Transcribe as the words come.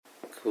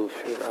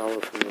Kufir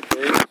Aleph from the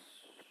base.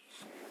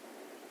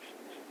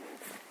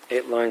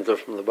 8 lines are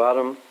from the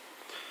bottom.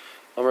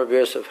 Amar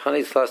B'Yosef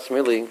Hani Tlas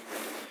Mili.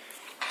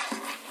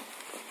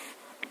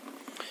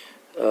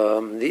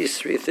 These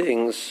three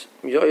things,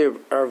 Yoyev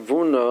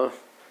Arvuna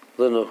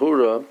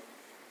Lenahura.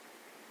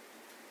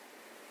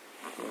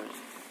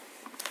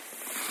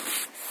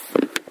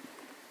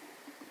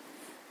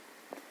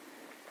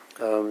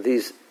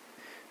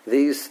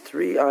 These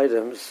three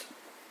items,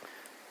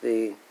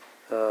 they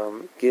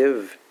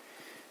give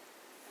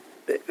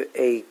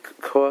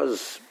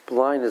cause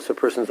blindness to a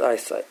person's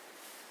eyesight.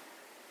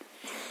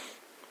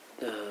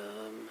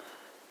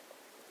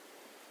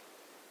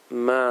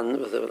 Man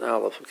with an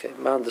aleph, okay.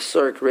 Man the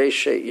sark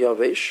reshe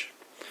yavish,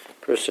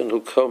 person who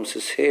combs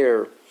his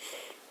hair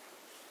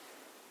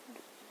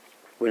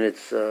when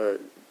it's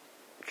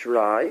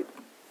dry.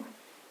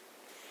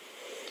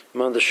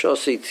 Man the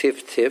shosi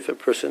tif, a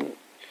person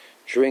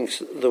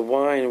drinks the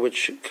wine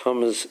which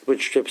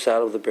drips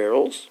out of the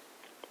barrels.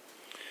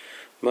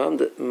 Man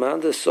the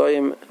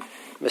soyim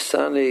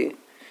mesani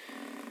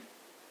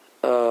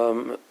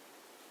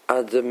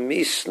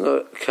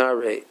adamisna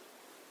kare,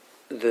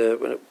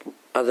 the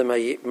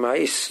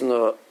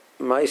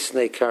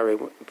maisne kare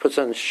puts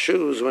on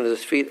shoes when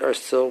his feet are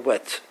still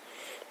wet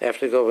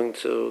after going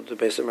to the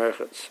base of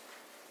merchants.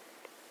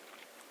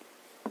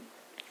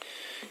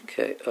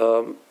 Okay.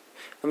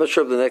 I'm not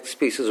sure if the next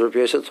piece is Rabbi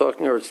Yosef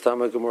talking or it's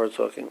Tama Gemara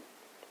talking.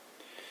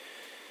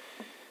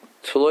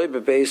 Toloi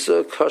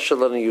bebesa kasha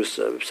lana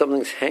yusa. If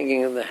something's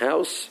hanging in the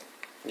house,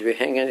 if you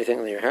hang anything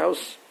in your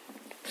house,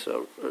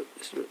 so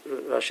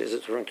Rashi is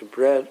referring to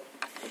bread,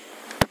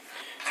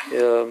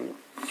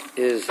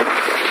 is a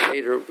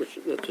cater which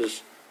that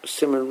is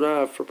siman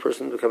rav for a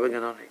person becoming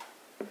an ani.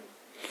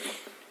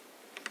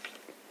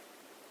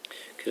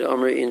 Because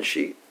Amri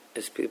Inshi,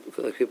 as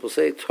people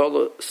say,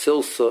 Tola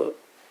Silsa.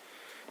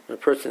 When a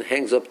person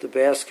hangs up the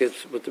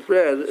basket with the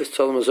bread, it's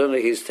Tola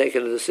Mazoni, he's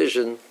taken a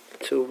decision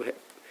to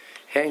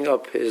hang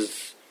up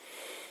his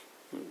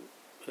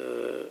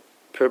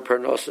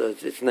parnosa.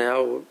 It's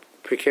now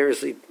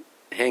precariously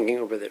hanging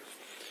over there.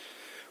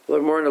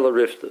 Well, more in a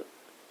larifta.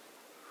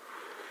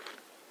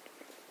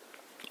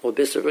 Well,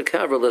 bisser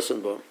v'kavra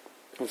listen bo.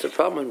 It's a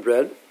problem in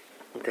bread.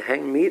 To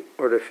hang meat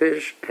or to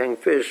hang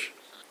fish,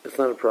 it's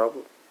not a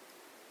problem.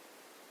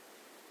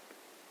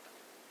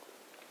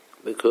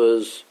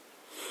 Because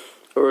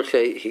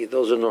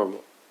those are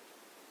normal.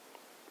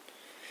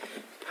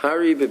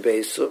 Hari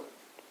bebesa,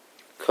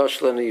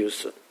 kashla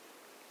niyusa.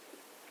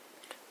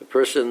 The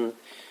person,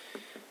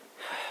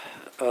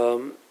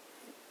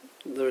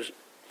 there's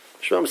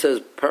Shram says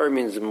pari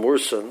means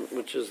mursan,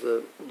 which is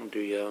the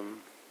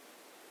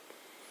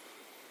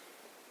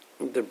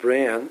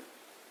brand.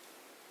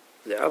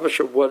 I'm not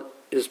sure what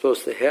is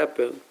supposed to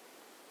happen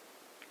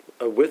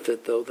with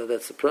it, though.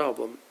 That's the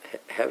problem.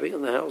 Having it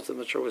in the house, I'm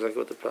not sure exactly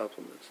what the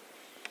problem is.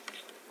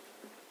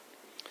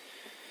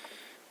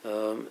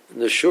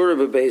 Neshura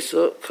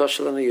bebesa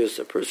kashalana yus,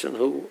 a person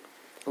who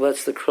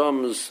lets the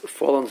crumbs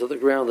fall onto the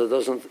ground that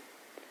doesn't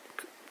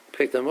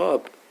pick them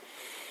up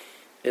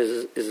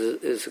is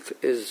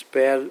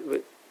bad.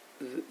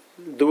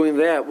 Doing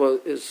that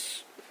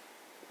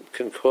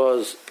can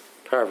cause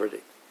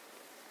poverty.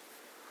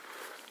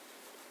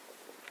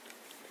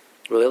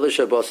 Relele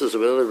shabbos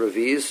relele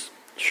revis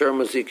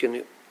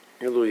sharmazikin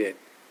iluye.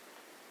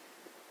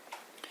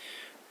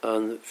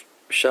 On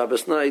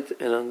Shabbos night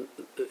and on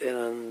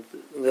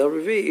Leil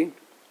Revi,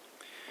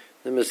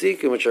 the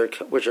mazikim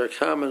which are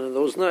common in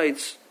those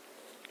nights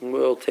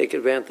will take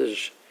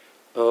advantage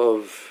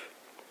of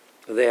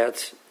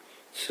that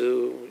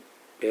to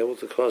be able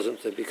to cause them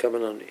to become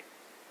an ani.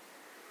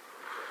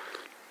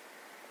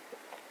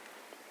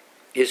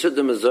 Yisud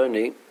the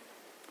Mazoni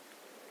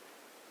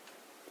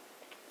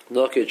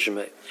Nokid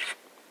Shemei,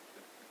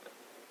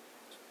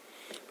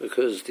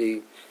 because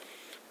the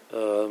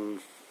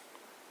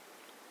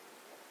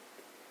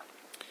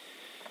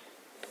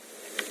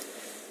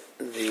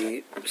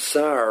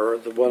Sar,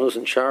 the one who's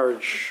in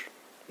charge,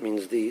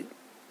 means the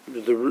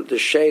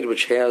shade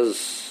which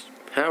has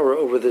power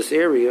over this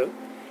area,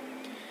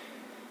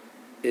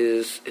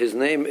 his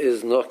name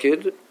is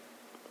Nokid.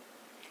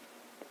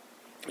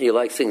 He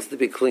likes things to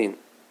be clean.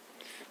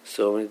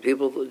 So when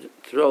people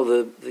throw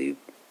the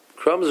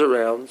crumbs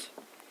around,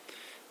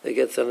 that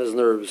gets on his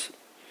nerves.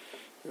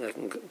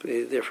 And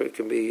therefore it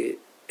can be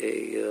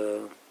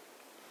a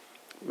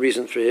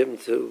reason for him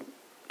to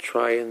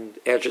try and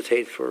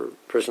agitate for a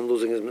person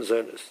losing his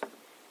mezainis.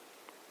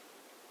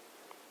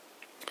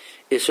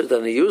 Isser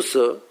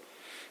Daniyusa,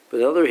 but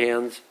on the other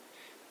hand,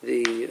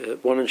 the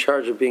one in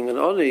charge of being an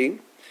ani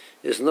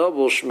is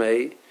noble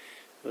shmei,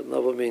 but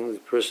noble being the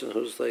person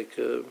who's like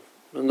a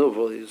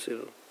noble, he's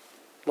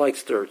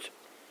likes dirt.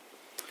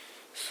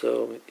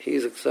 So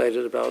he's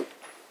excited about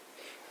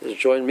this.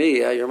 Join me,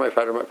 you're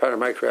part of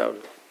my crowd.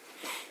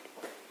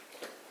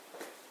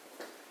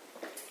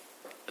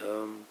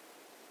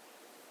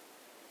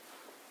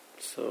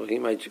 So he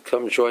might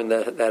come join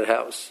that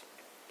house.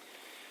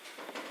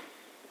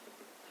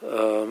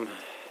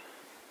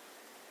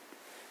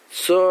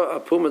 So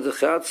apuma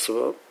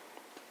dechatzva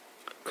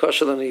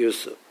kashal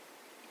aniyusa.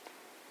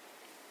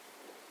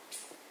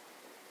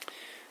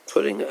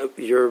 Putting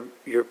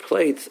your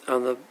plate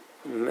on the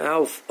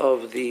mouth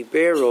of the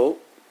barrel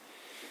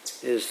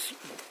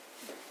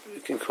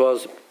can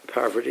cause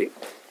poverty.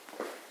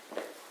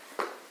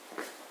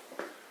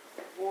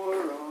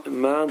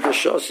 Man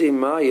deshasi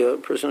maya, a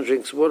person who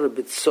drinks water,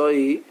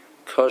 bitsoi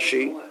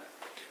kashi,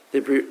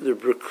 the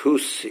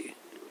brukusi.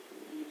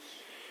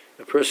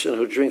 A person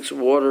who drinks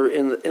water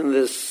out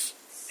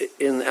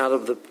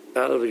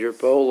of your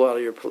bowl, out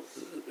of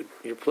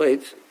your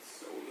plate,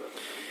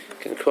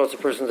 can cause a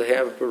person to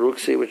have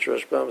baruksi, which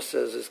Rashbam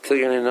says is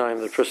kilyan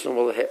inayim. The person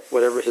will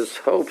whatever his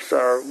hopes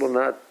are will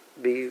not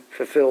be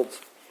fulfilled.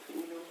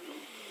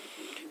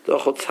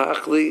 Okay.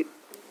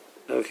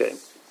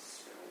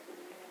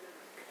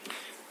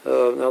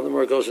 Now the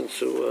more goes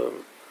into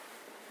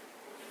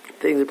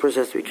things the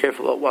person has to be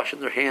careful about washing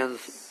their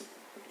hands.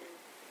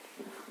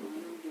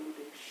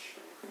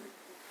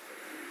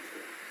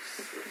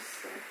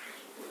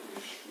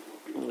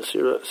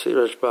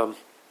 Rashbam.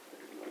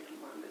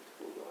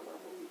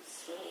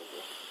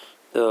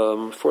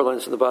 4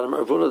 lines in the bottom.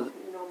 Arvuna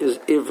is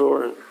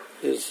ivor,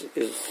 is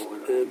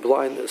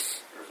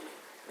blindness.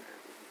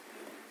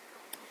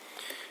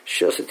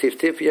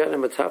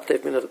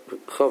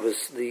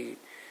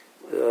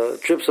 The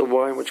drips of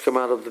wine which come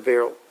out of the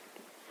barrel.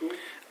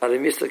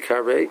 When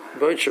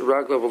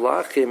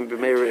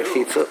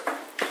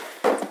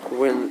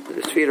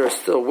his feet are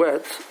still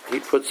wet, he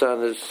puts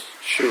on his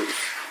shoes.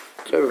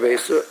 The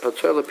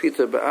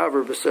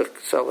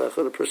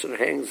person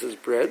hangs his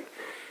bread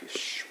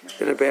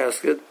in a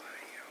basket.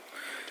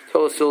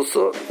 A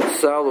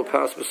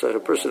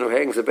person who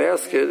hangs a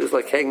basket is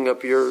like hanging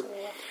up your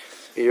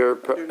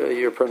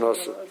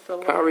parnasa.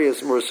 Pari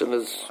is Mursin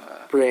is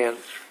brand.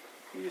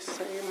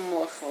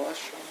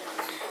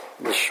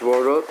 The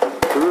Shvora,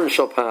 Perun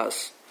shall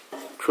pass.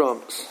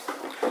 Crumbs.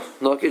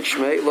 Nokit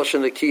Shmei,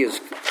 Lashon Neki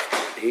is,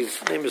 his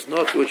name is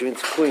Nokit, which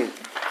means clean.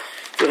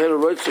 He doesn't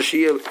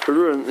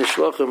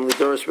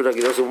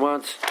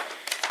want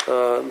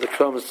the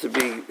crumbs to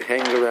be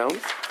hanging around.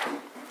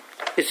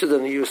 It's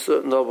then he used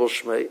to noble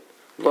Shmei.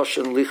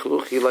 Lashon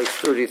Lichluch, he likes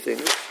 30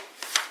 things.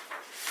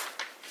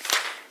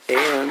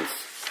 And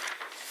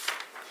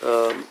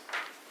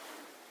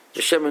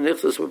so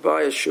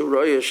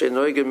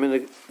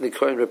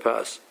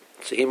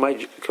he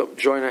might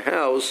join a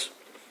house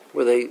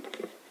where they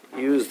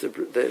use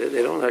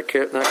they don't not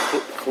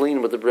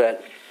clean with the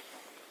bread.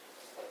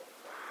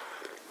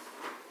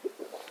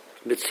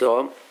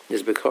 Mitzvah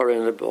is bekara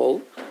in a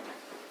bowl.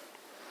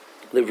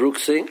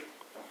 Livruksi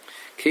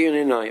kiyun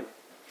inayim.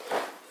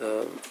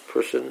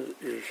 Person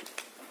is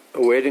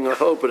awaiting a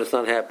hope, but it's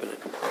not happening.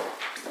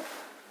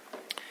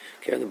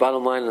 Okay, and the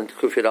bottom line on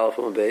Kufiyat Aleph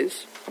on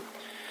base.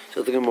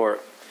 So the Gemara.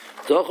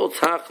 Dochel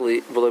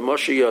takli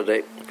v'lemoshe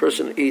yodei. A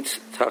person eats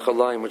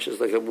tachalayim, which is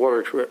like a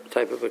water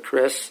type of a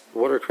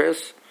water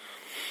cress,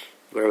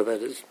 whatever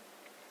that is,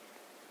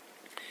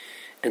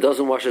 and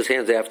doesn't wash his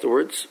hands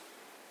afterwards.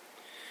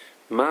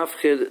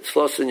 Mafchid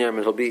tzlosin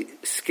yamin. He'll be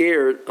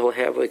scared. He'll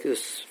have like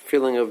this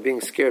feeling of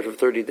being scared for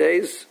 30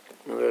 days.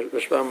 And the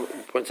Rashbam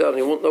points out, and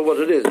he won't know what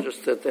it is,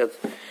 just that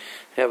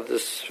have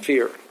this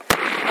fear.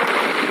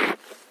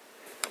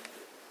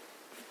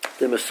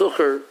 The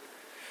mesucher,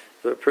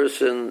 the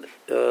person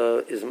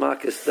is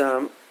makis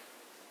dam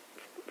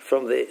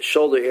from the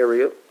shoulder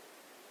area,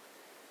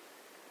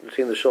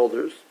 between the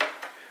shoulders.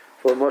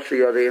 For Moshe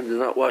Yadayim does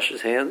not wash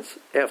his hands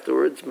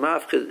afterwards.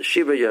 Mafchid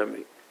shiva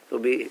yami.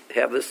 He'll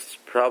have this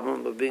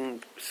problem of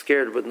being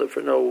scared, but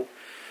for no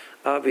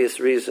obvious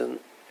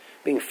reason,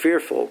 being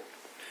fearful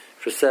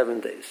for 7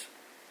 days.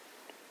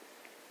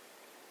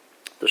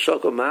 The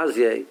shoko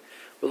mazye,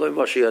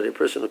 a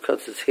person who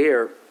cuts his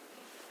hair,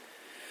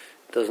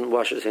 doesn't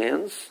wash his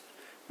hands.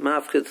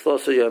 Mafkid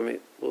thlosa yami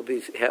will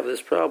have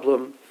this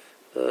problem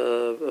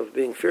of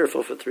being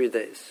fearful for 3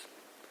 days.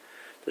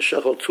 The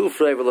shachol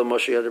tufrei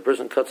v'lo a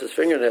person cuts his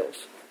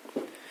fingernails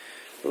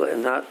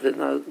and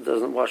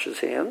doesn't wash his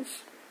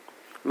hands.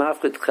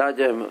 Mafkid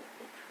chadem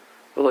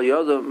v'lo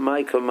yoda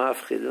maiko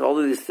mafkid. And all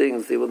of these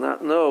things, they will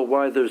not know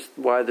why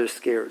they're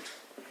scared.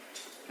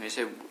 When you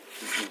say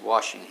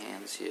washing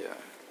hands here,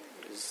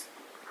 is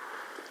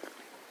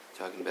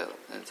talking about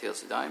Natil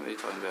Sedayim, or are you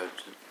talking about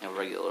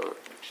regular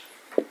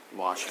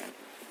washing?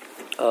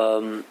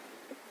 I'm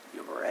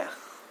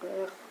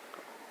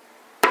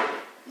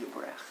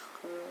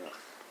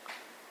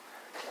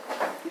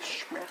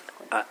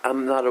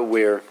not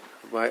aware.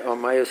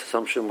 My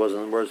assumption was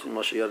in the words in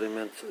Moshe Yadi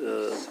meant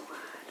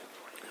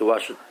to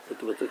wash it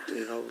with the,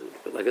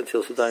 like a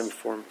Natil Sedayim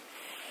form.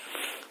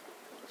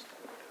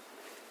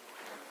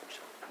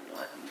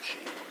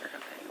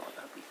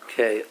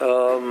 Okay,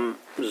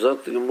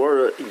 Zok the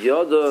Gemara,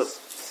 Yada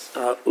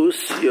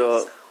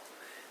Usya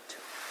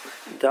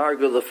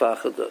Darga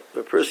Lefachada.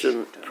 The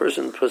person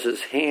puts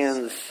his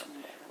hands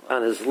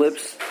on his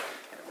lips,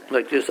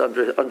 like this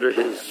under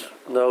his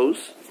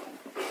nose.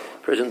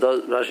 Person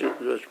does. Rashi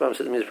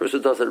says, the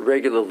person does it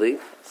regularly.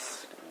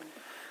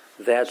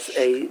 that's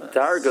a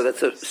darga,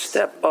 that's a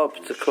step up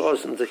to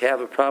cause him to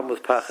have a problem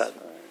with pachad.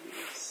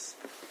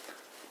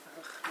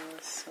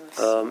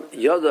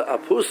 Yada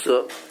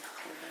apusa,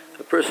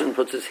 a person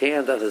puts his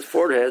hand on his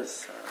forehead.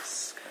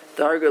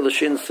 Darga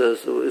l'shinsa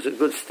is a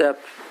good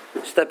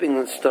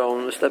stepping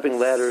stone, a stepping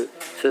ladder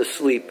to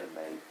sleep.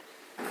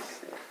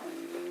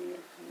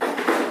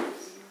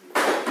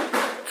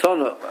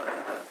 Tana.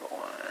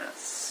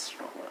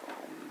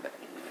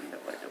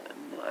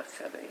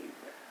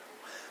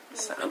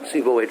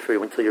 See, we'll wait for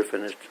you until you're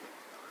finished.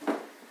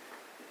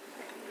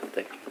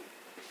 Thank you.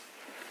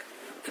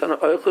 Tana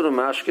oichur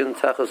mashkin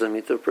tachas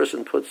amita. A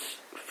person puts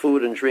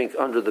food and drink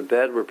under the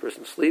bed where a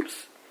person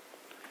sleeps.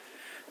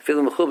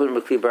 Even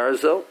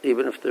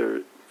if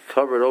they're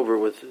covered over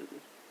with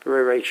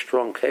very, very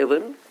strong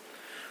kalim,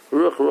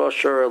 ruach ra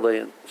shar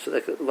alein, so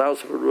that allows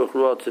for ruach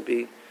ra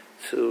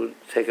to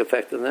take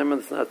effect on them,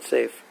 and it's not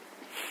safe.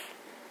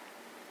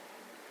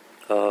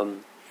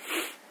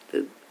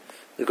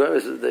 The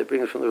guys they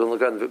bring it from the Vilna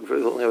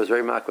Gaon. I was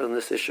very makbid on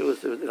this issue.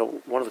 Is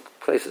one of the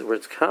places where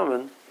it's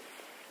common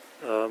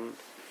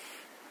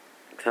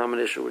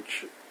issue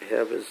which we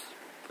have is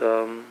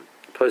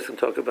post can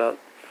talk about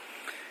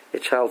a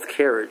child's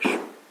carriage.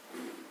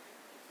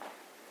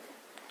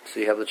 So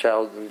you have the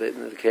child in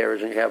the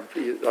carriage, and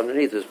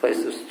underneath there's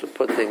places to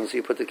put things.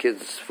 You put the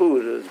kid's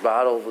food, his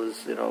bottle,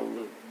 his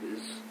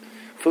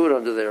food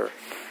under there.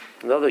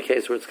 Another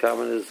case where it's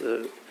common is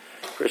a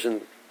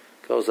person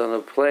goes on a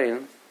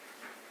plane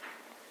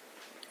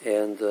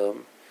and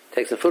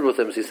takes some food with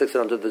him, so he sticks it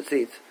under the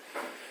seat,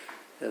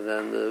 and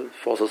then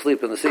falls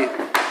asleep in the seat.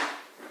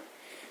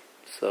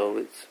 So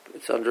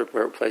it's under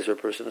a place where a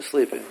person is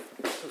sleeping.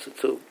 Those are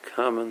two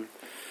common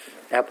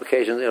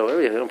applications. You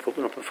don't put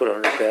foot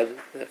on your bed.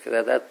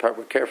 That part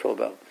we're careful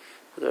about.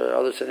 There are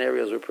other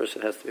scenarios where a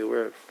person has to be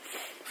aware of.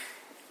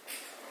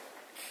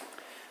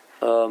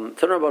 So it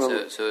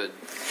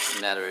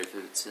doesn't matter if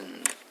it's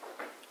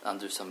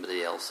under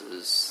somebody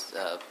else's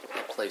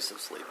place of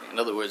sleeping. In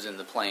other words, in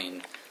the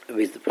plane. It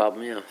means the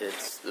problem, yeah.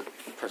 It's the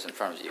person in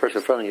front of you. Person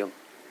in front of you.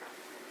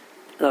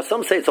 Now,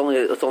 some say it's only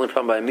a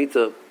problem by a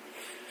mita.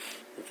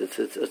 It's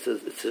not a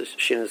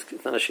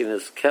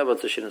shinas keva,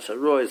 it's a shinas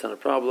haroy. It's not a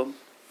problem.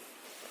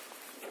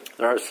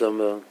 There are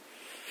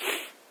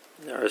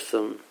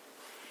some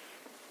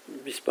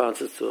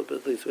responses to it, but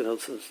at least we know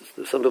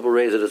some people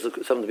raise it as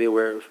something to be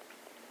aware of.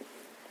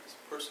 Is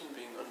a person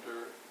being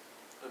under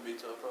a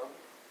mita a problem?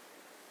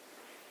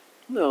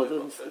 No,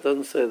 it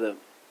doesn't say that.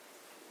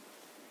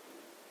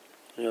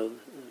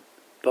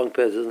 Bunk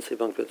beds doesn't say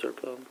bunk beds are a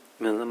problem.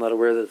 I mean, I'm not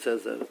aware that it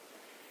says that.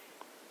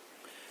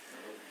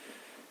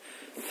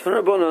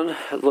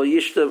 Lo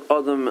yishtav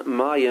adam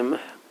mayim.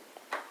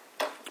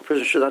 A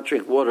person should not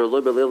drink water.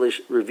 Lo belele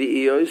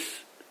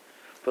revi'iyos,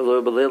 but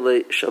lo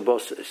belele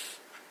shabboses.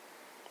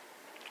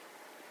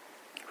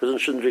 A person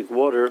shouldn't drink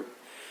water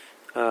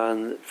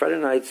on Friday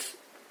nights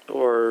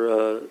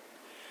or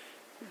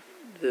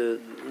the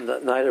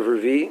night of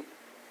Revi.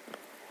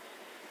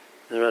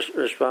 The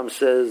Rashbam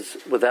says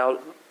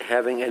without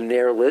having a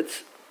nair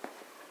lit.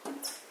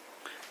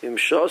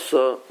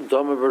 Imshasa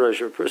dama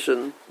b'rosh, a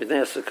person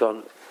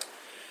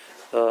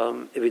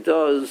if he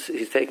does,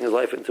 he's taking his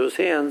life into his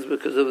hands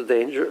because of the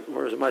danger.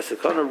 Whereas my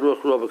sakana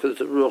ruach ra, because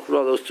it's a ruach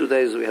ra, those 2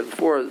 days we had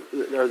before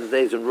are the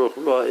days when ruach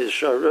ra is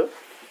shara,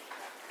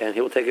 and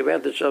he will take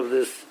advantage of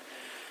this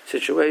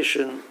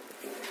situation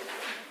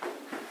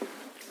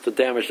to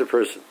damage the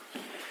person.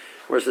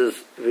 Whereas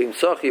being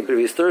sachi, but if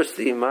he's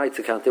thirsty, what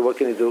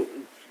can he do?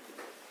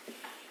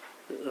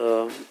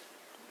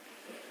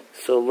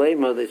 So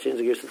lema, they change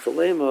the gears to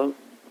lema.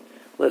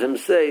 Let him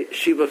say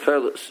shiva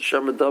karlos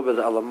shama david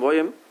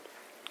alamoyim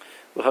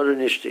v'hara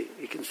nishti.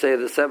 You can say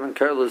the 7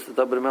 karlos that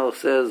David Melech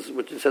says,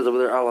 which it says over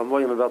there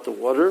alamoyim about the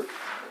water,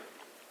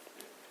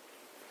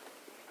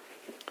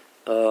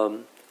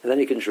 and then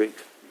you can drink.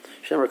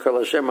 Shema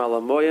karlos shema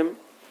alamoyim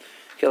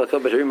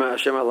kelakol b'herima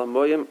Hashem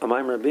alamoyim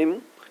amayim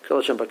rabim kol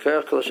Hashem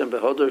bakar kol Hashem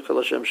behodor kol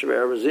Hashem shebei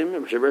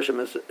arazim shebei Hashem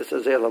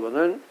esazei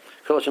alabanon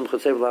kol Hashem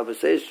chotzev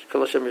la'avesesh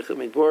kol Hashem yichil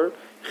midbor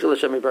yichil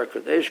Hashem mibar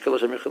kodesh kol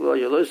Hashem yichil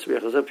yolos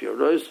v'yachazep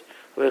yoros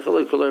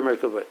v'yichil kolor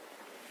merkavot.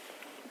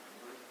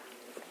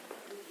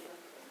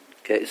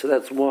 Okay, so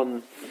that's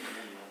one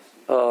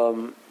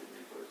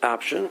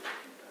option.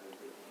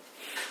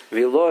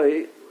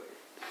 V'loi,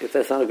 if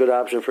that's not a good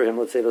option for him,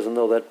 let's say he doesn't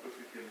know that,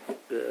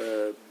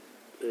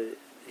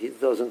 he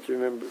doesn't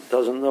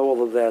know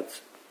all of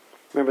that.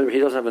 Remember, he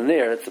doesn't have a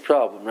nair, that's the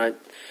problem, right?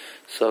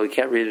 So he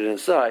can't read it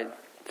inside.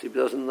 So he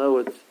doesn't know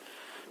it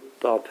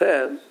Baal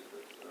Peh.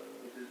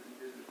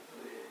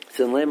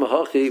 So in Lema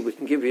Hachi, we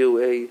can give you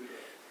a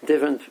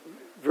different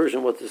version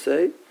of what to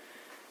say.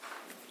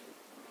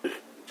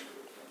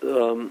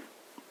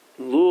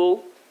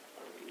 Lul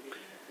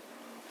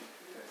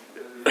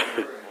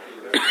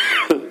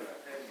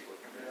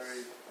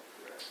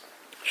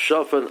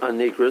Shafan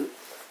Anikran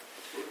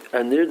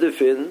and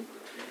Nirdefin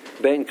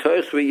Bein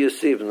Koichvi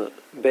Yesivna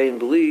Bein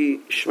Bli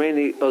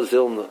Shmeni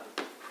Azilna.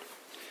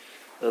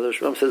 The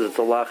Shram says it's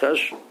a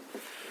lachash.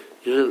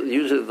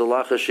 Usually the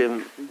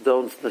lachashim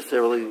don't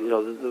necessarily,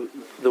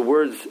 the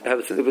words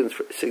have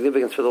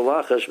significance for the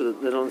lachash,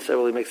 but they don't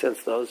necessarily make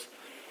sense to us.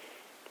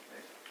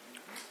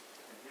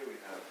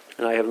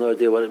 And I have no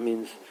idea what it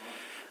means.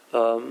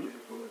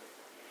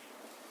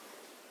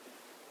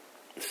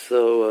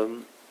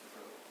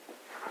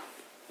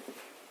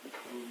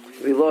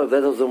 If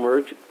that doesn't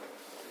work,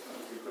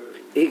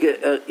 if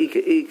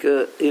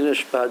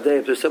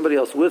there's somebody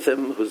else with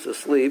him who's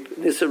asleep,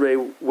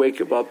 Nisarei, wake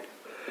him up.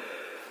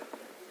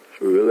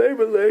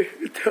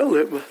 Tell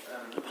him,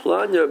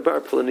 Planya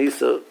bar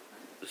Planisa,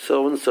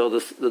 so and so,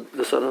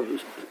 the son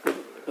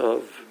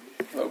of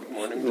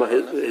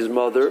his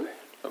mother,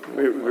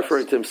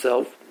 referring to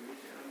himself.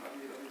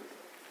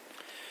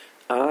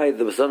 I,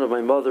 the son of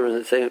my mother,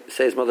 and say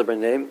his mother by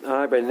name.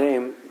 I, by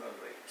name,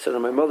 son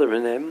of my mother by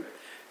name.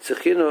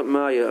 Sechino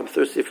Maya, I'm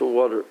thirsty for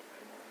water.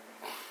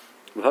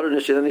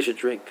 Then he should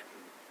drink.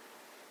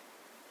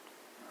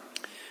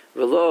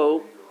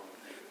 Velo,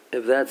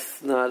 if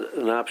that's not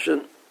an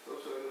option,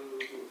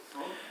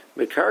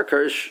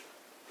 Mekarkarsh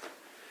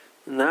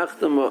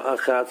Nachtamo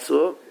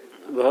Achatso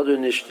V'Hadr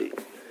Nishti.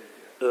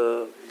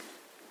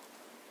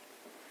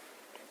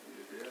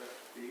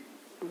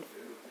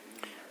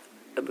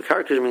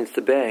 Mekarkarsh means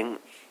to bang.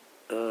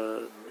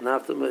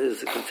 Nachtama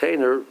is a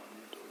container.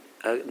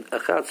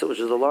 Achatso, which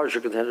is a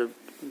larger container,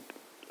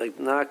 like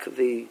knock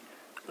the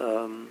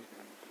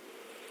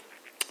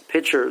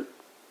pitcher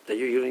that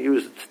you're going to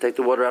use to take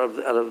the water out of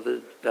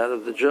the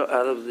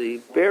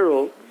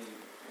barrel,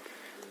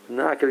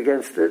 knock it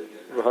against it,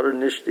 v'hadr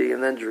nishti,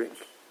 and then drink.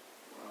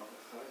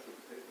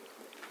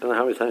 I don't know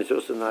how many times you're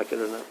supposed to knock it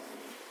or not.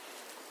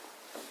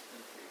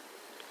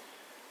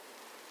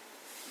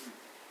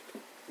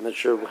 I'm not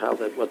sure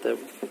what that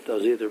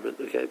does either, but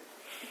okay.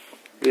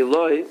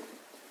 Viloi,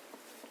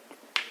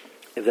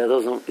 if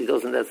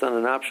that's not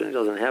an option, he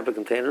doesn't have a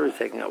container, he's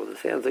taking it out with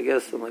his hands, I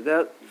guess, something like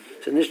that.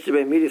 So nishti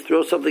immediately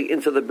throw something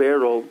into the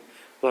barrel,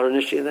 v'hadr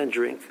nishti, and then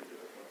drink.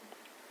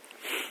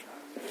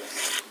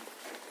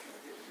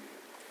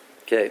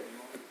 Okay.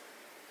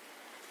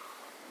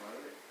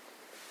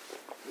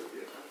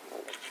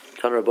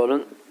 Tan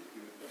Rabbanan.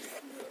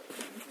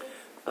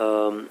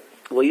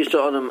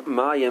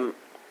 Mayim.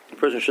 A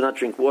person should not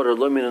drink water.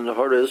 Lomin and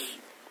Naharis.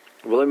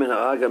 Lomin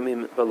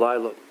agamim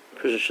balayla. A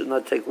person should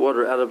not take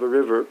water out of a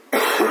river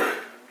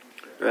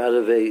or out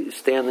of a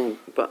standing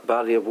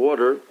body of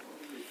water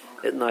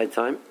at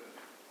nighttime.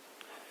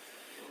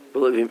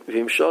 If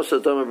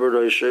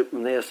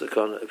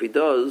he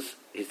does,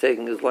 he's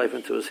taking his life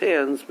into his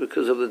hands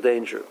because of the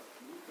danger.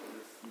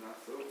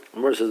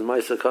 Umar says, "My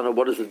sakana,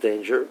 what is the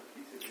danger?"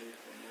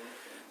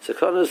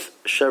 Sakana's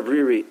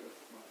shavriri.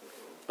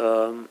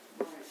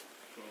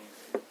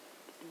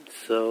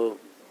 So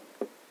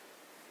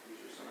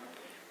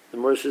the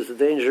Umar says the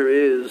danger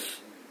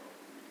is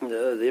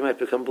they might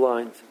become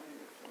blind.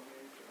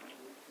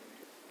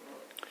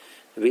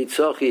 If he's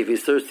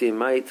thirsty, he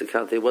might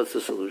account. What's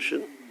the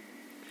solution?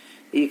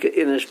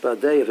 If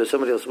there's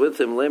somebody else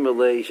with him,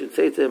 he should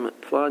say to him,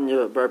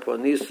 Planya bar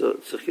Planisa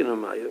Tzachino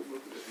Maya.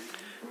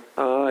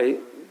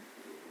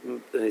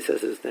 And he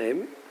says his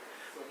name,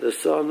 the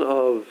son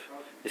of,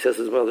 he says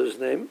his mother's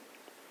name,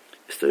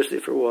 is thirsty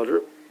for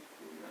water.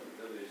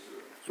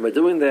 And by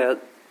doing that,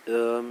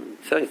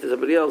 saying to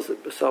somebody else,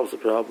 it solves the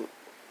problem.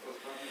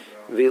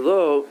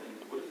 Vilo,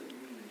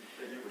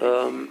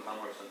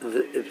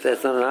 if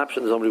that's not an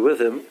option, there's nobody with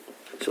him.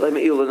 So let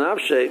me il an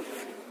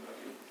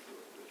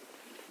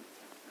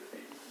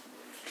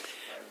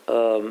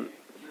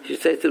he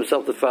should say to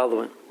himself the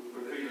following: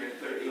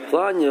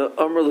 Planya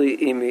Amrli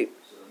Imi.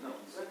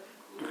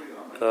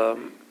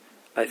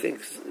 I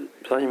think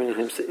Planya meaning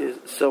him is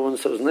so and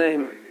so's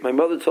name. My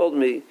mother told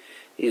me,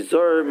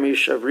 Izor mi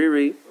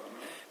shavriri.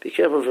 Be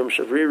careful from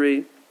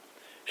shavriri.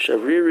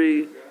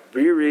 Shavriri,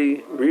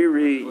 riri,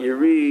 riri,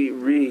 yiri,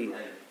 ri.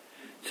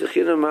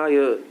 Tzechina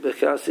maya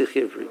bekasi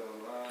chivri.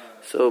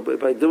 So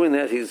by doing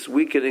that, he's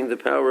weakening the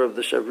power of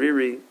the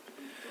shavriri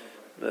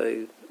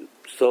by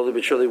slowly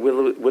but surely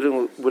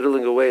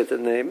whittling away at the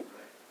name.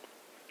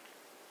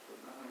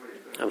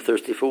 I'm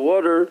thirsty for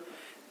water,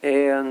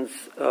 and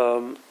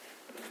the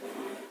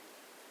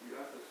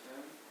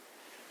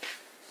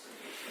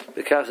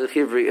kaseh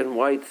chivri in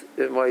white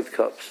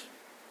cups,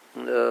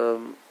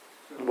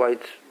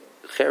 white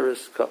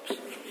cheres cups.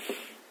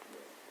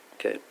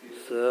 Okay,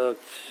 so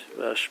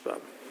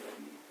Rashbam.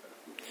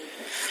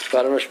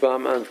 Bottom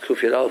Rashbam and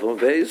Kufir Alpha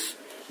Beis.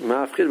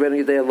 Mafkid ben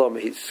Yidei Aloma.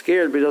 He's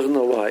scared, but he doesn't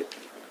know why.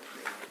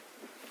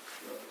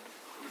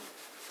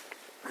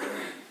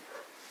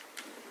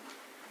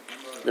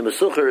 The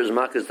Mesucher is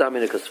Makas Dam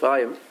in a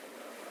Kasvayim.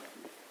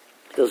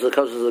 Those are the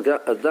causes of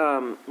a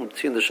dam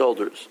between the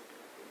shoulders,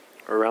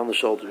 or around the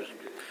shoulders.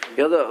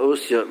 Yada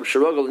Osya,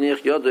 Sharagal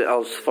Nich Yada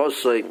Al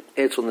Sfosai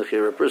Etzel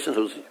Nechir, a person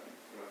who's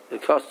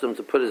accustomed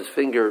to put his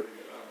finger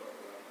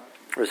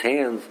or his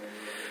hands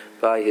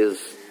by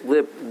his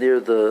lip near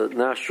the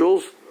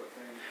nostrils.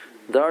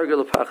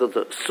 Dargal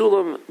Pachata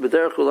Sulam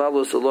B'derchul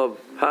Alos Alav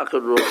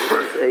Pachad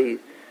is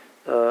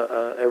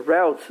a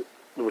route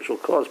which will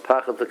cause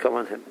Pachad to come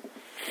on him.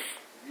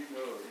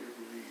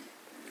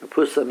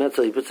 Pusa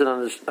Metzah, he puts it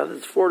on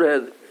his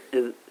forehead.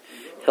 It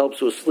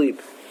helps with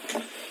sleep.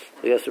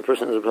 I guess if a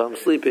person has a problem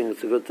sleeping,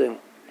 it's a good thing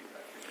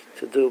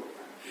to do.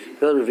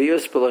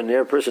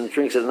 A person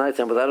drinks at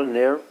nighttime without a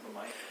nair.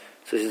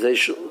 So she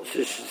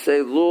should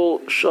say Lul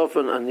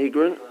Shofan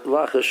Anigran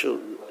Lachashu.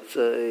 It's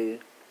a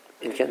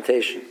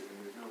incantation.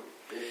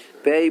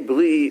 Bei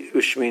Bli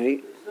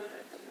Ushmini.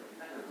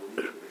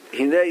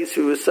 Hinei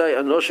Suvisai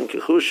Anoshim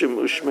Kichushim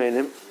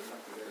Ushmenim.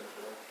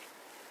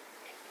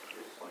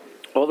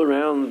 All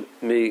around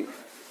me,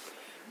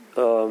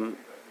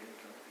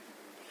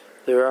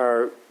 there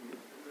are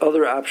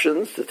other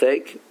options to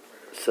take.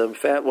 Some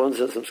fat ones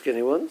and some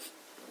skinny ones.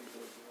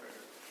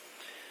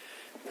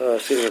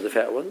 Skinny with the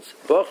fat ones.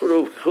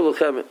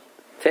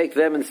 Take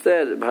them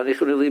instead.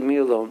 Leave me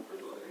alone.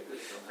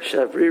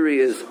 Shavriri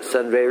is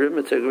Sanverim.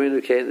 Is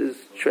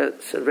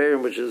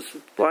Sanverim, which is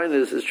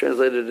blindness, is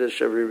translated as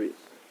Shavriri.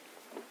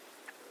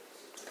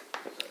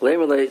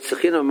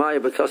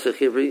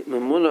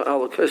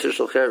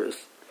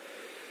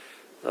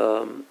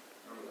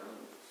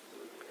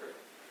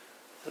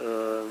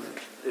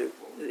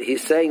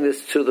 He's saying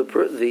this to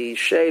the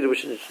shade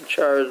which is in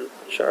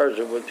charge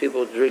of what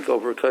people drink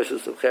over kosher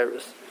of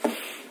cheres.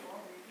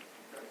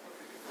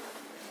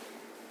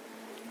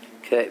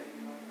 Okay.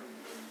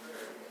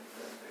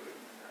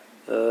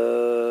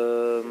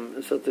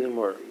 Something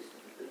more.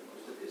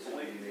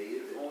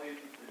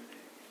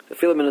 I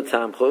feel him in a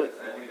tamchu.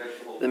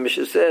 The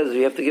Mishnah says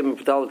you have to give him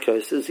pedal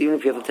kosher, even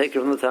if you have to take it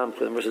from the tamchu.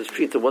 The Mishnah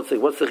says, what's the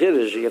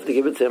chiddush? You have to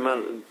give it to him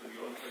no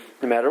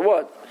matter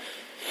what.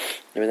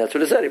 I mean, that's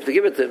what it said. You have to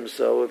give it to him.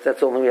 So if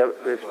that's only we have,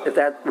 if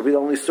that would be the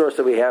only source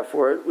that we have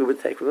for it, we would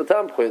take from the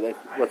tamchu. Like,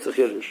 what's the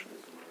chiddush?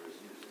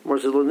 More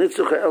says lo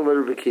nitzucha el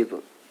Rabbi Kiva.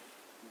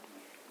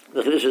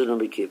 The chiddush is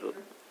Rabbi Kiva.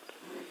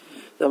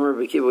 The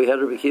Rabbi Kiva, we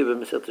had Rabbi Kiva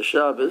Masechet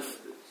Shabbos.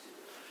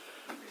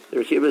 The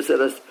Rabbi Kiva said,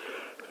 "I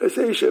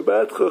say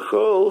Shabbat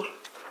chachol."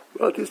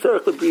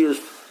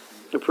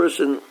 The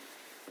person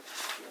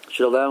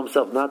should allow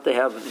himself not to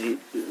have the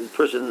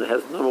person that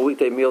has a normal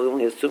weekday meal. He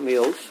only has 2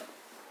 meals.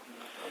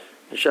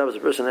 And Shabbos, the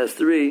person has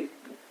 3.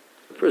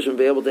 The person would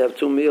be able to have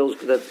 2 meals.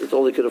 That's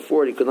all he could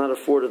afford. He could not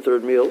afford a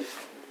 3rd meal.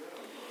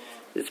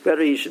 It's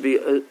better he should be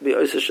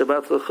Oiseh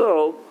Shabbat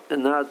Chachol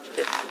and not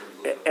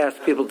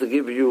ask people to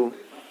give you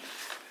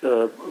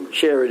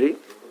charity.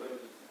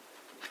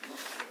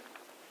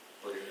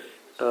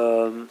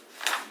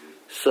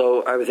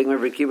 So I would think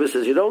Rabbi Kiva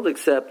says you don't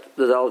accept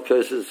the Dal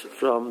Koses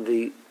from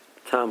the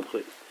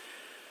Tamchi.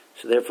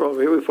 So therefore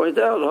over here we point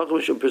out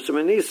Hakamishum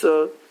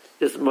Persumanisa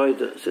is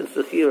Moida. Since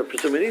the Chiyah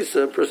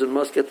Persumanisa, a person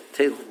must have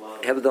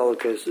the Dal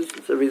Koses.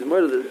 So if he's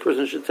Moida, the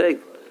person should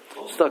take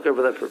stock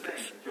over that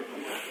purpose.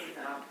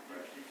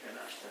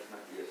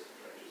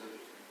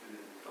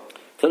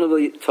 Tana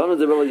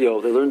de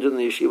Velayo, they learned in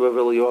the yeshiva of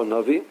Velayo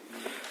Navi.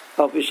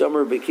 Al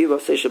Pishamar Rabbi Kiva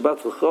say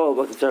Shabbat L'chol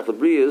B'Kitzach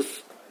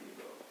L'Brius.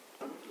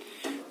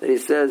 That he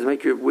says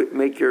make your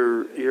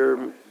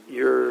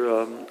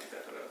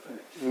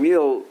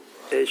meal.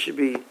 It should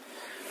be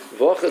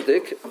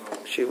vochadik,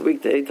 should be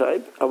weekday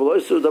type.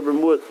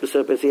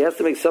 He has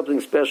to make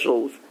something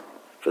special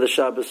for the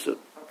Shabbos. So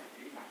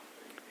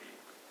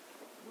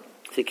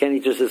he can't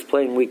eat just his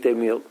plain weekday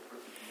meal.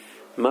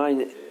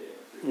 Mine,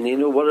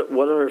 Nino, what am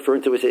I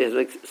referring to? We say he has to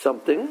make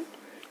something.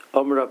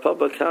 Amra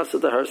Papa Kasa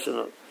the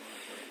Harsana.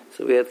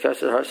 So we had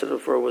Kasa the Harsana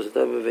before. Was a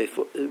type of a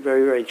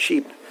very, very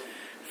cheap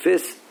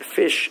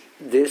fish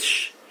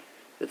dish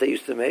that they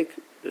used to make.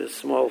 A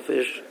small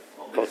fish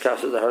called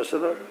Kasa the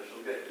Harsana.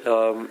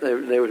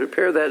 They would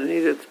prepare that and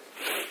eat it.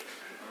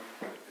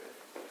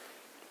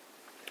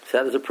 So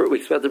that is we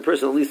expect the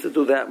person at least to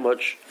do that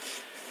much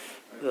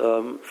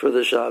for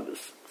the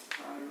Shabbos.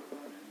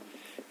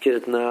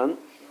 Kiritnan,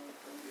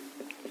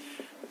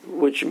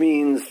 which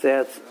means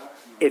that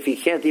if he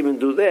can't even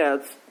do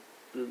that,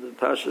 the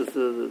Pashas,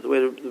 the way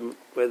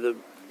the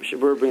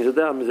Shabur brings it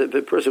down is that if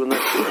a person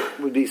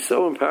would be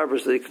so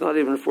impoverished that he could not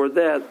even afford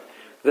that,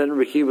 then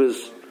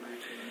Rekiva's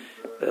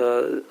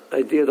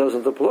idea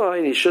doesn't apply,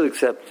 and he should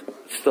accept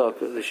stock.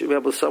 They should be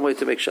able some way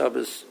to make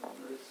Shabbos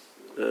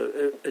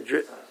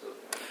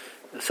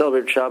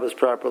celebrate Shabbos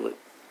properly.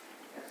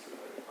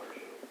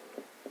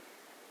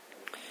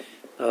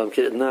 You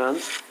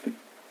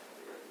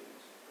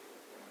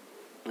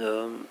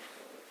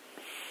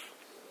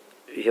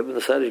have in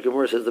the side of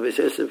Gemara says the Beis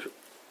Yosef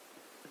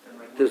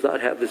does not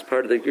have this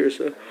part of the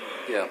Girsa.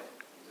 Yeah.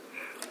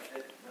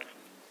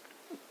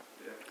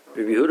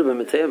 Rabbi Yehuda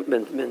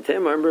ben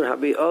Tem remember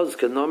Habi Oz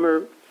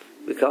Kanomer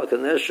Mikal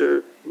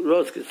Kanesher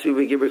Roz Kitzu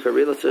V'Gibber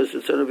Karela says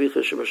Tzona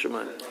Vicha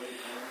Shabashamayim.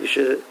 You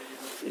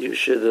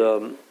should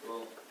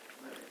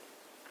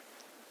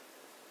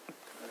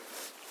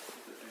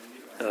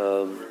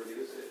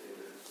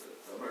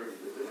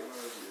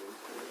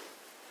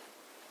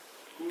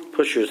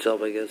push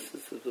yourself, I guess.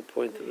 This is the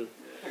point of it.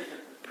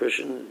 A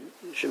person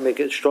should make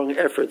a strong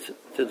effort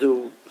to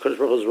do Kodesh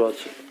Baruch Hu's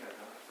Ratzon.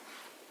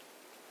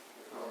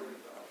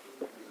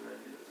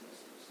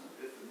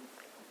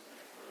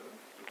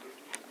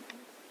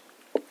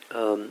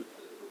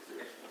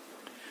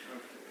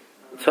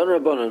 Tan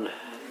Rabbanan,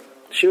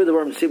 Yeshiva the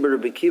Worm Tzibur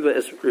Rabbi Kiva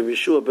es Rabbi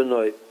Shua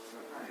Benoi.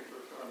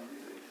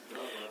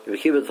 Rabbi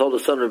Kiva told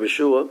his son Rabbi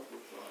Shua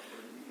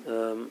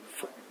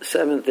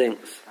 7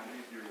 things.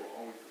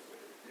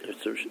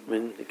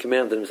 He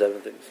commanded him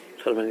 7 things.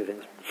 Told him many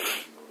things.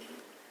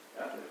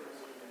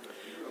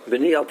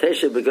 B'ni al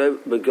teshe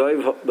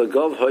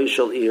begov hoy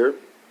shel ir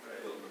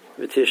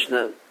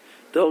v'tishna.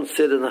 Don't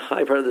sit in the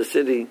high part of the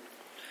city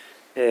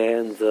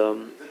and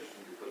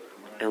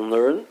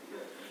learn.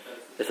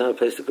 It's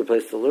not a good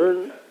place to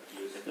learn.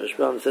 The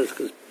Rashbam says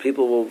because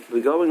people will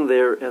be going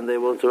there and they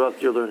will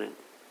interrupt your learning.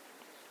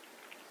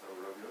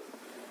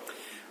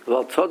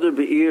 Well, Tadr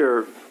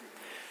be'ir,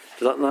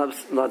 not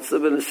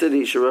live in the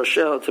city.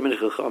 Shirashel Tamid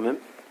Chachamim.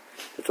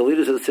 That the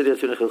leaders of the city are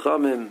Tamid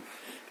Chachamim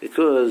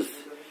because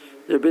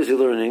they're busy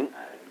learning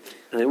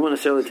and they won't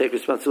necessarily take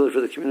responsibility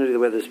for the community the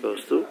way they're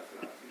supposed to.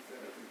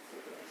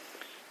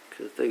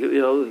 Because they,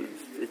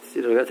 it's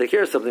got to take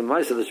care of something.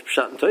 Ma'aseh, there's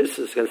Pshat and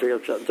Tosis. Got to figure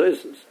out Pshat and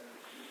Tosis.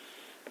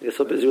 They get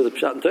so busy with the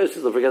Pshat and Tosis,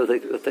 they'll forget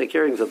to take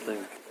care of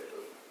something.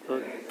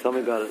 So, tell me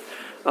about it.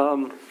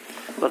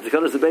 But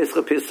the basic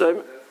of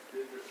Pesachim.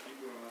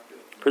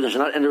 Person should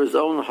not enter his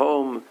own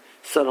home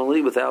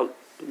suddenly without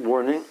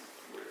warning.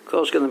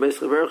 Kolshkin the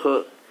basic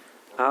of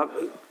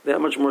that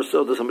much more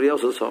so to somebody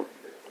else's home.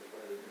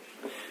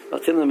 A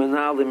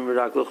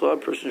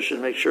person should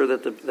make sure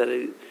that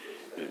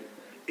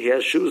he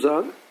has shoes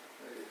on.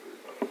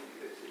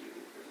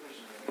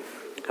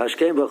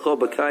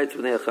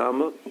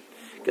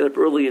 Get up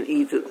early and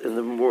eat in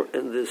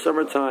the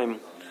summertime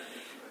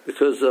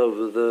because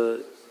of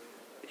the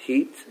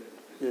heat.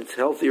 It's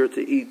healthier to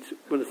eat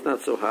when it's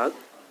not so hot.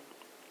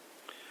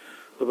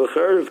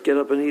 Get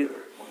up and eat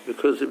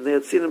because if they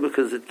had seen it,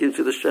 because it gives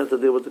you the strength to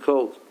deal with the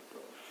cold.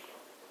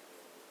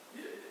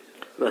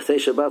 That's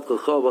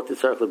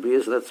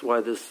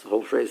why this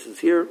whole phrase is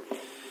here.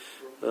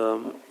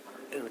 In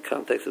the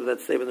context of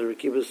that statement, the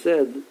Rekiva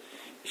said,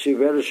 she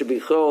rather should be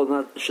chol,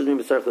 not shouldn't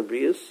be mitzarech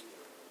lebrius.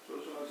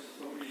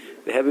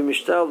 If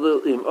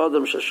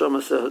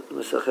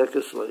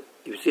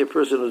you see a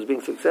person who's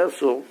being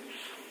successful,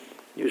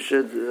 you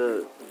should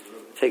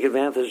take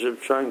advantage of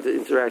trying to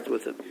interact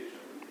with him.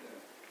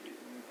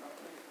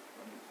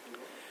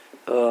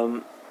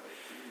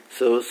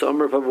 So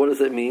what does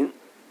that mean?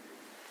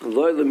 Do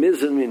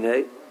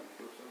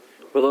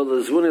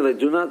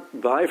not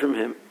buy from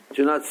him,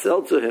 do not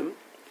sell to him,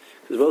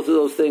 because both of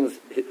those things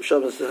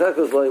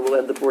will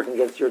end up working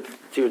against to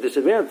your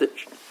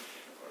disadvantage.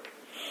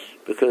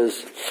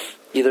 Because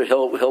either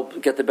he'll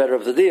get the better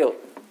of the deal,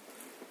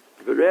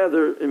 but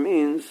rather it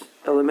means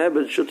join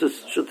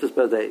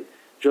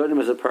him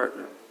as a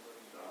partner.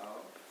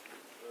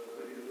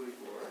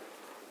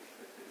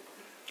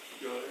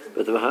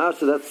 But the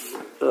Mahasa, that's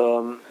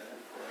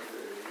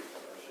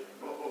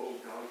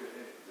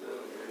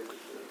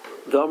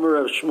Damer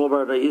of Shmuel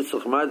Bar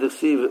Yitzchak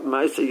Ma'adesiv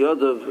Ma'isa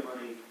Yodav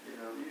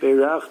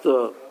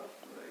Beirachto,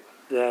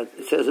 that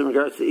it says in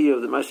regards to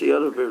Eov, the Ma'isa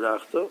Yodav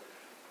Beirachto.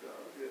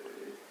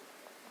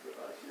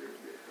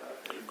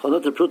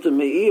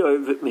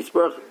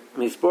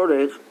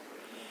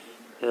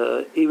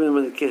 Even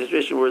when the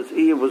situation where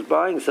Eov was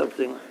buying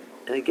something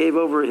and he gave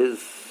over the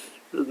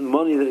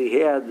money that he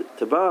had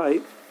to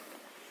buy,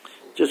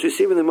 just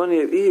receiving the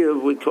money of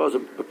Eov would cause a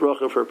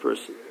bracha for a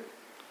person.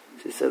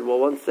 So he said, well,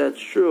 once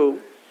that's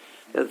true,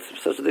 that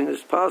such a thing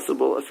is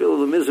possible, I feel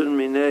the mizun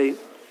minei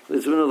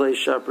lizvunalei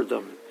shaper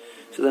dami.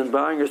 So then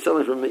buying or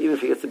selling from him, even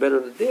if he gets the better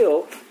of the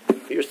deal,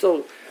 you're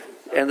still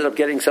ended up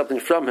getting something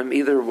from him,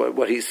 either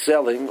what he's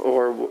selling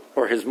or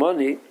his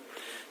money.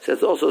 So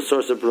it's also a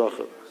source of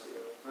bracha.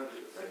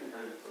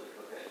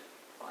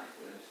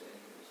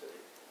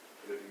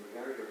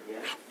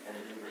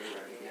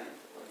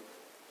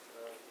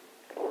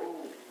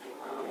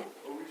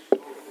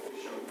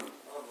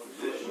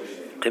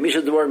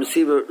 Kamisha Dwar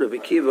Mesiva Rabbi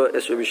Kiva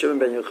es Rabbi Shimon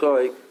ben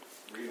Yochai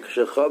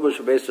Shechabush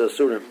Beis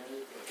Asurim.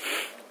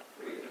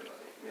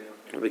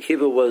 Rabbi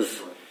Kiva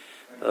was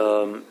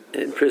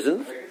in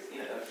prison,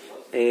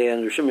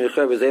 and Rabbi Shimon ben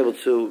Yochai was able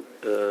to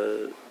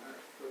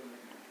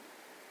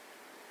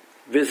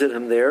visit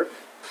him there.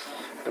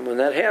 And when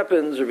that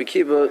happens, Rabbi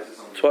Kiva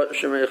taught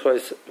Shimon ben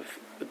Yochai,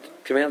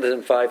 commanded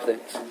him 5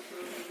 things.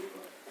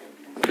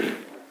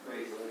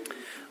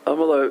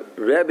 Amala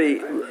Rabbi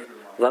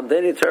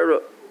Lamdeni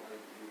Torah.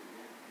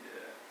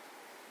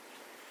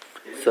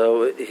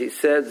 So he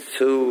said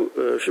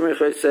to Shimon ben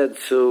Yochai said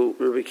to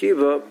Rabbi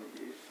Kiva,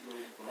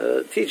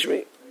 teach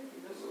me.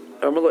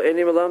 I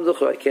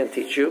can't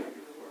teach you.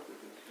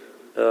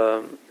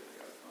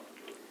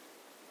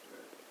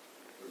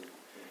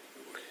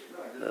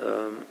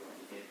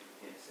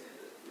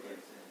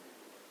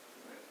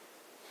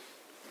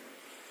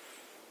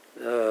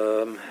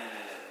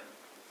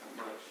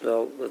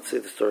 Well, let's see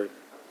the story.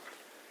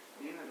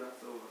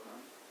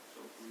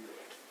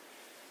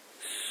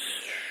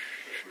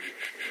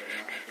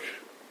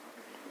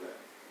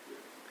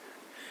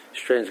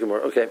 Strange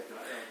Gemara. Okay.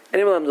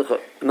 I'm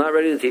not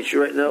ready to teach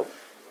you right now.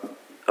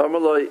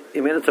 If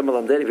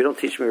you don't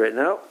teach me right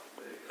now,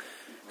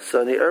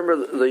 so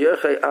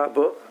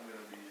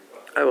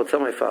I will tell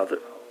my father.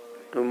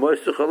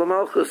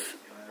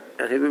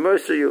 and he'll be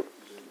moister you.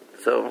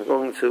 So I'm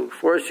going to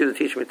force you to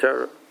teach me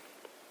Torah.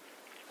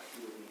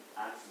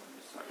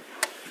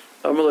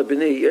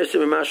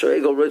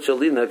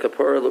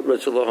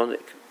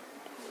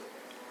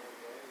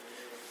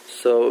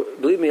 So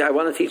believe me, I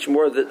want to teach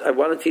more. That I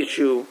want to teach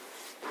you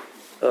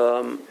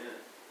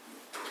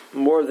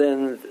more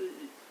than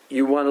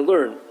you want to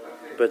learn.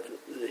 But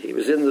he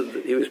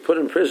was put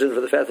in prison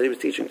for the fact that he was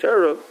teaching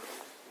Torah.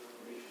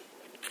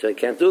 So I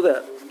can't do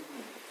that.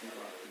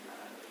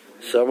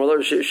 So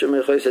Amar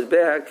said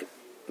back,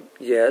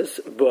 yes,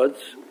 but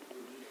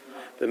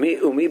umi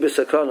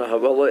b'sakana,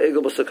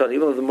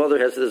 even though the mother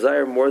has a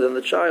desire more than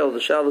the child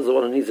is the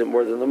one who needs it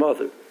more than the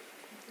mother.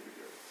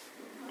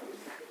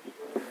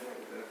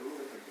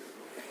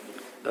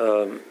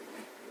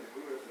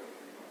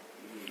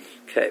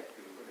 Okay.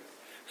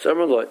 So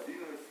Amar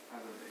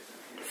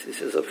he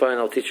says, fine,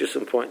 I'll teach you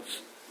some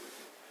points.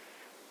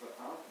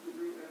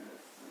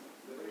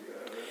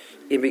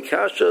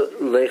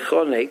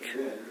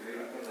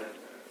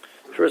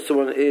 First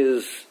one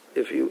is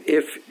if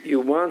you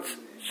want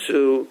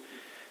to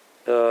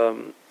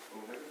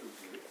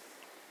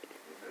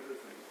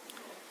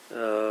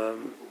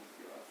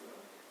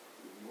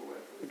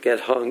get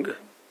hung.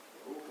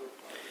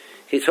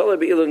 He told her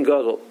be ilan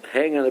gadol,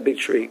 hang on a big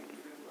tree.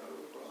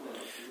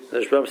 The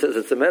Rambam says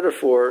it's a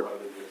metaphor.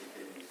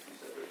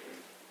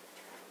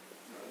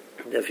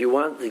 If you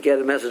want to get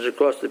a message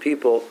across to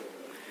people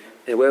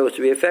in a way which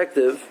to be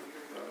effective,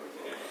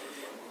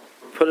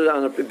 put it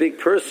on a big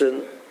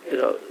person,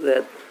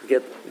 that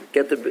get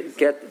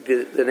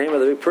the name of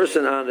the big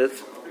person on it,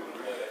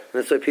 and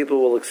that's why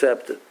people will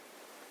accept it.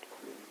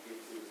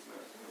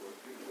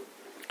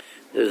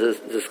 There's a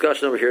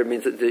discussion over here. It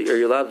means that are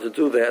you allowed to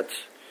do that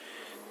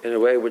in a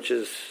way which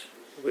is,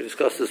 we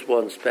discussed this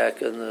once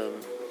back in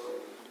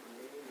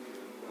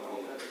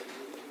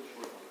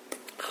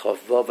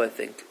Chavav, I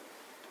think.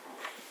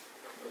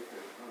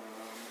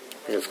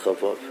 It's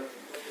Chavav.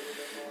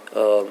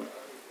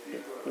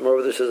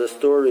 Moreover, this is a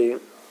story, I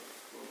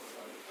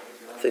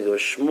think it was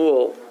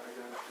Shmuel,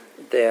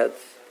 that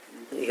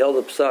he held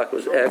a psak,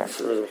 was X,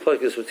 and there was a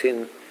focus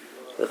between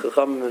the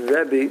Chachamim and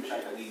Rebbe.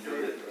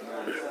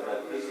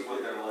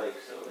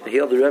 He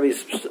held the Rebbe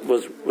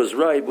was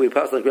right, but he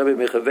passed like Rebbe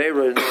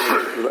Mechaveira,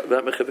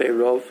 not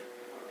Mechaveirov.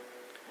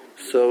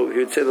 So he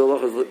would say the law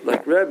was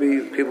like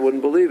Rebbe, people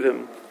wouldn't believe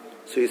him.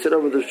 So he said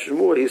over the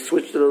Shmuel, he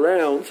switched it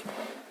around.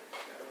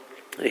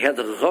 He had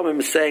the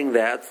Chachamim saying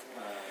that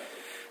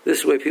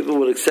this way people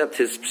would accept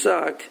his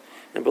psak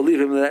and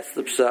believe him that that's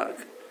the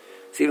psak.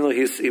 So even though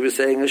he was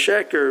saying a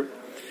sheker,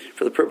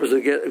 for the purpose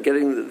of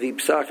getting the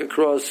psak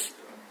across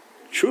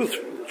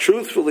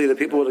truthfully, that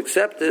people would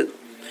accept it,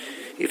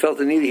 he felt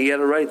the need, he had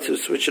a right to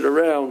switch it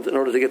around in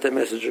order to get that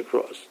message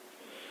across.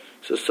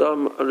 So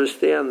some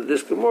understand that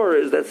this Gemara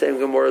is that same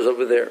Gemara is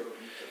over there.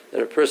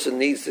 That a person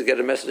needs to get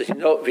a message.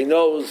 If he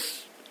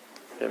knows,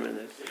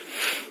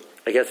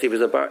 I guess if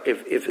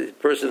a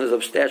person is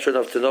of stature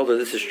enough to know that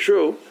this is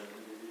true,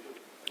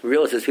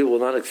 realizes people will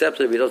not accept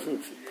it if he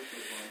doesn't.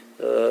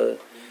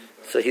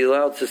 So he's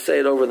allowed to say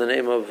it over in the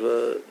name of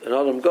an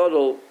Adam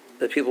Gadol,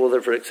 that people will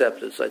therefore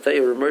accept it. So I tell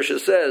you, Ramersha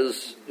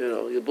says,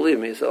 you believe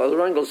me. So the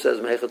Rangel says,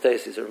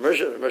 Mehechatesi. So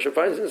Ramersha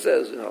Feinstein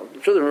says,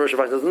 I'm sure the Ramersha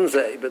Feinstein doesn't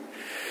say, but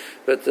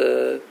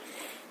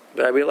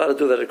I'd be allowed to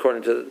do that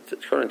according to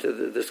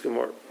this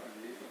Gemara.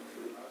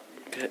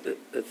 Okay,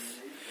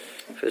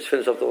 let's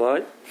finish off the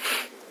line.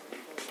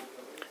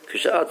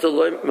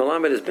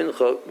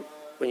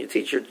 When you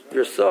teach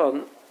your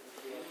son,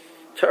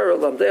 Torah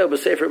lamdeo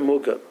b'sefer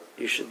muga,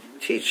 you should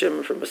teach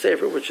him from a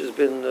sefer which has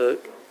been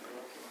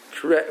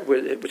correct,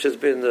 which has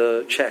been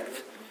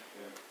checked.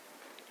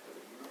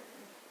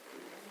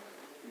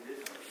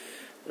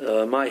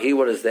 Mahi,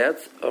 what is that?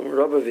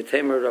 Rabba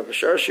v'temer Rabba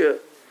Sharshia.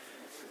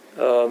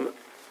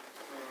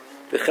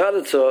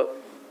 B'chadetza,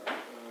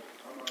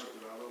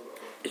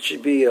 it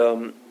should be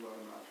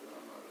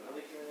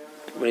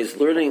when he's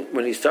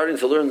starting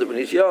to learn that when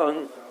he's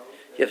young,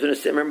 you have to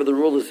understand. Remember, the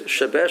rule is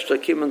shabesh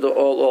takim into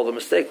all the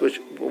mistake, which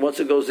once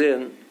it goes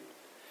in,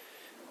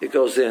 it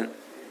goes in.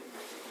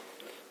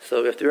 So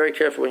you have to be very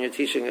careful when you're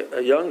teaching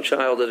a young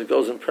child that it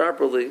goes in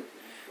properly,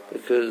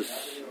 because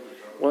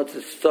once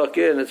it's stuck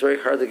in, it's very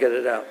hard to get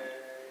it out.